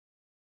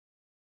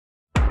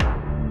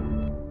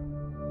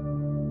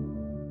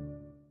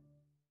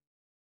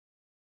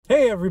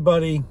Hey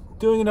everybody,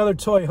 doing another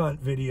toy hunt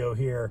video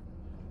here.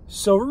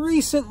 So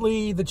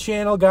recently the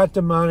channel got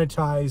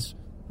demonetized.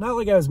 Not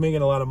like I was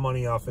making a lot of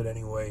money off it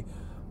anyway,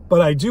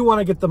 but I do want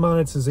to get the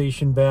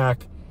monetization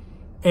back.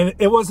 And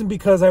it wasn't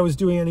because I was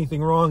doing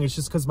anything wrong, it's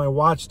just because my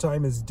watch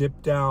time has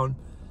dipped down,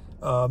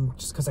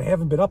 just because I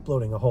haven't been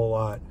uploading a whole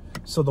lot.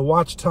 So the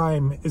watch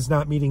time is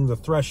not meeting the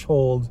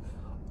threshold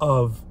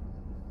of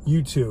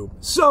YouTube.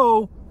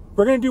 So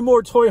we're going to do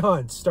more toy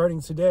hunts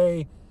starting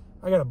today.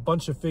 I got a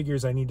bunch of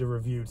figures I need to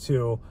review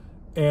too.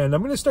 And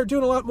I'm going to start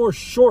doing a lot more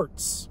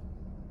shorts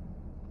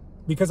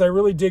because I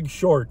really dig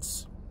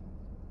shorts.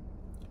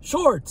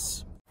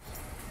 Shorts!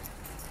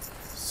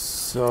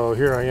 So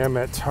here I am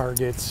at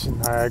Target,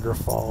 Niagara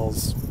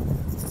Falls.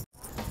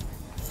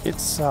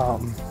 It's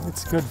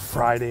Good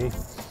Friday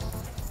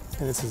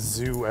and it's a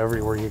zoo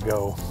everywhere you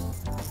go.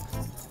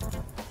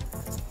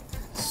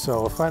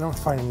 So if I don't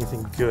find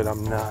anything good,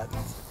 I'm not.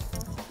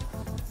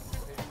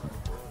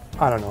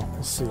 I don't know,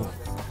 we'll see.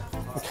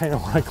 I kind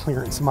of want to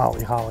clearance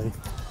Molly Holly,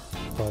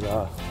 but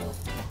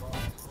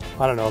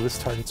I don't know,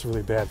 this Target's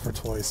really bad for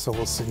toys, so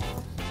we'll see.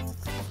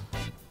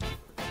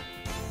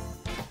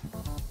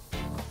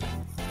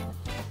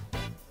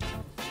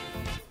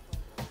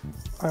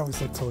 I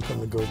always like to look on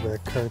the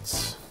go-back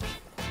carts.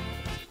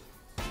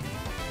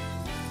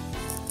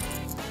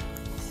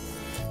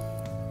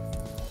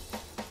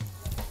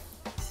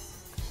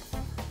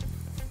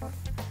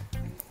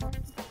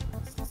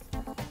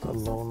 The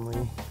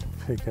Lonely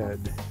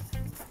Pighead.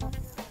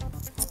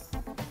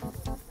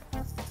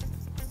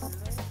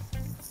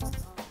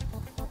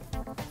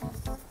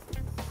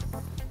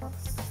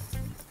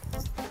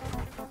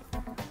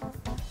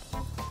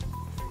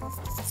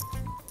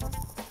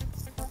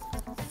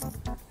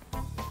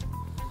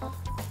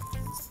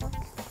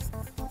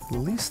 At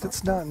least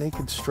it's not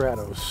Naked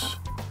Stratos.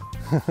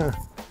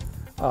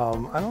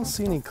 I don't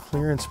see any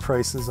clearance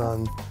prices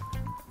on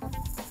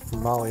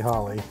Molly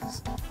Holly.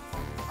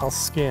 I'll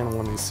scan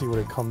one and see what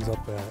it comes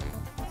up at.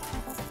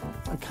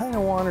 I kind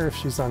of want her if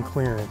she's on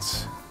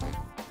clearance.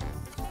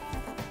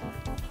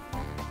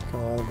 Got a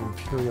lot of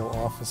Imperial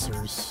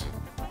officers.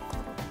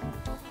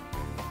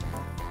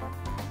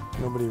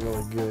 Nobody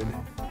really good.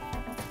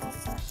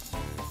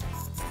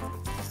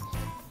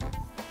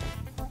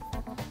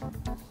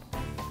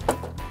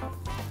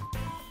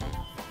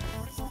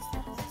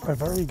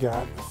 I've already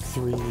got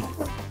 3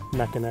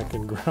 Mechanic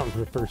and Ground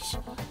Rippers,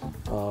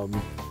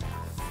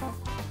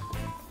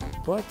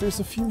 but there's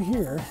a few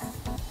here.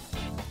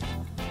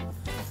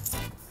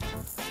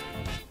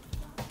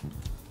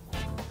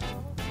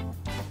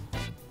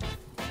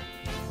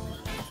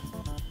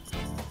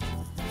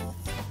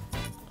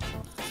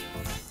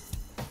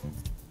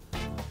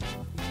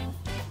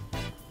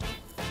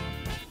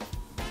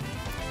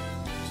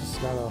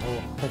 Just not a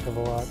whole heck of a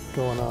lot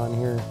going on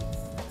here.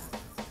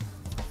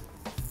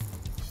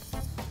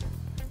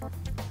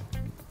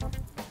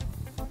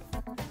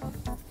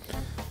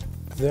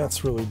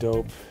 That's really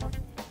dope.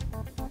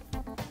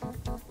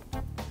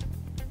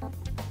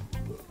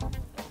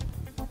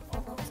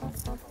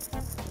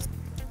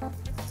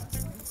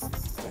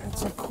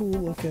 That's a cool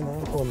looking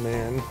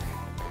Aquaman.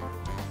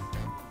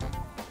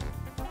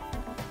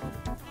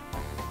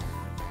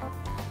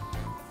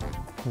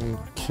 And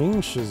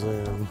King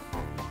Shazam.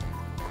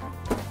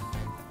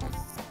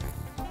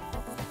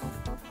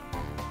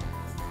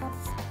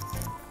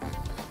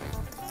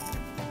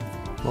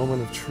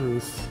 Moment of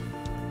Truth.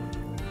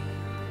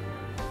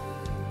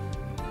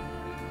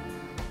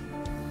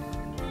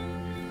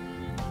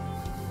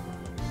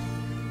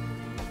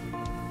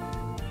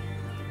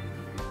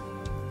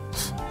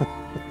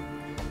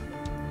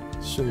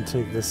 Shouldn't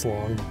take this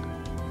long.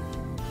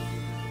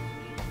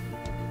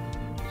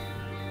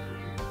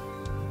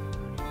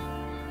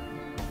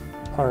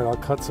 Alright, I'll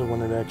cut to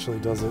when it actually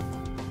does it.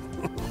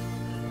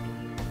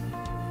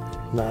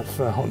 Not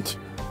found.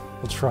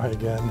 We'll try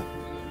again.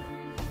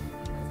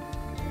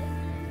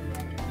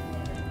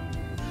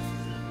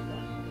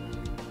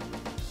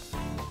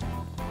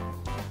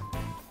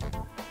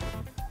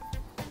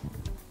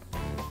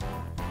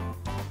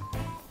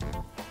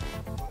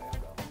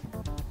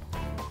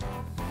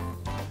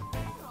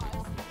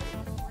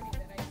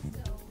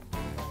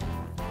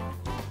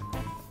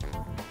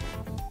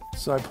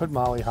 So I put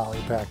Molly Holly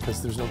back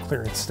because there's no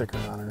clearance sticker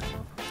on her.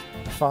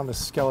 I found a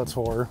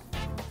Skeletor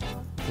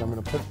that I'm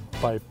going to put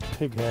by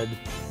Pighead.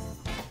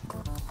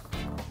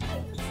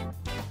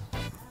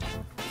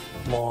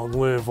 Long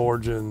live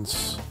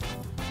Origins.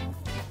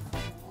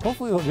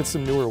 Hopefully they'll get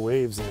some newer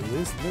waves in.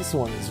 This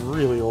one is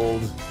really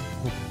old.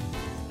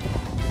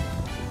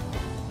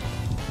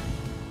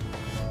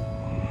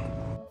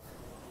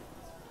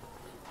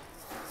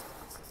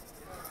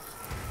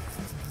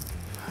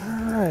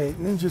 Alright,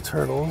 Ninja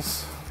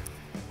Turtles.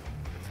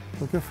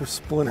 Looking for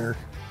Splinter.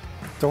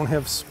 Don't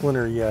have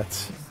Splinter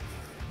yet.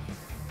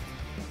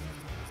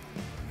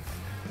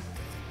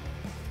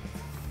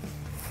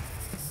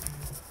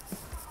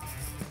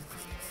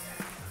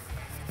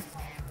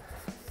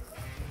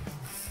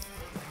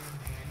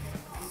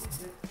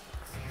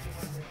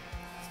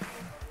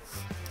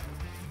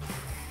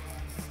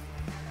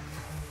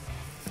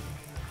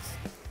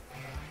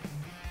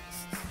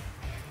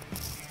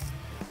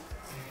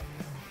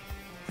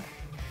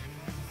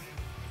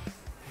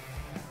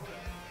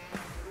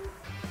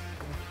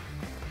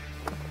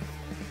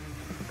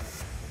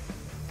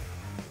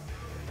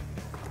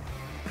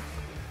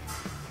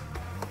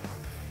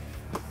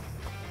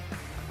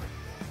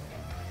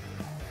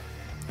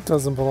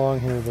 doesn't belong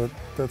here, but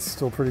that's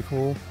still pretty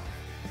cool.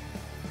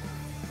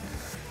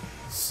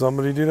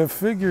 Somebody did a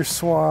figure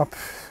swap.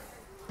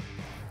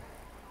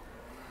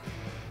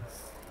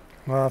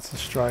 Lots of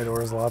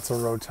Stridors, lots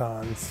of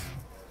Rotons.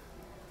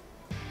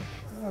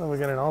 Oh, we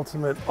got an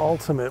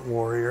ultimate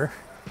warrior.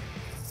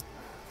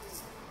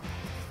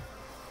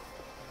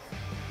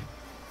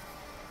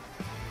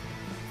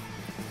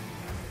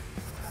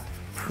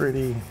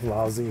 Pretty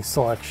lousy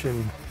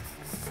selection.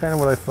 Kind of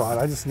what I thought.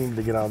 I just needed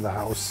to get out of the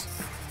house.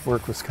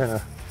 Work was kind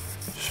of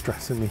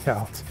stressing me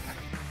out.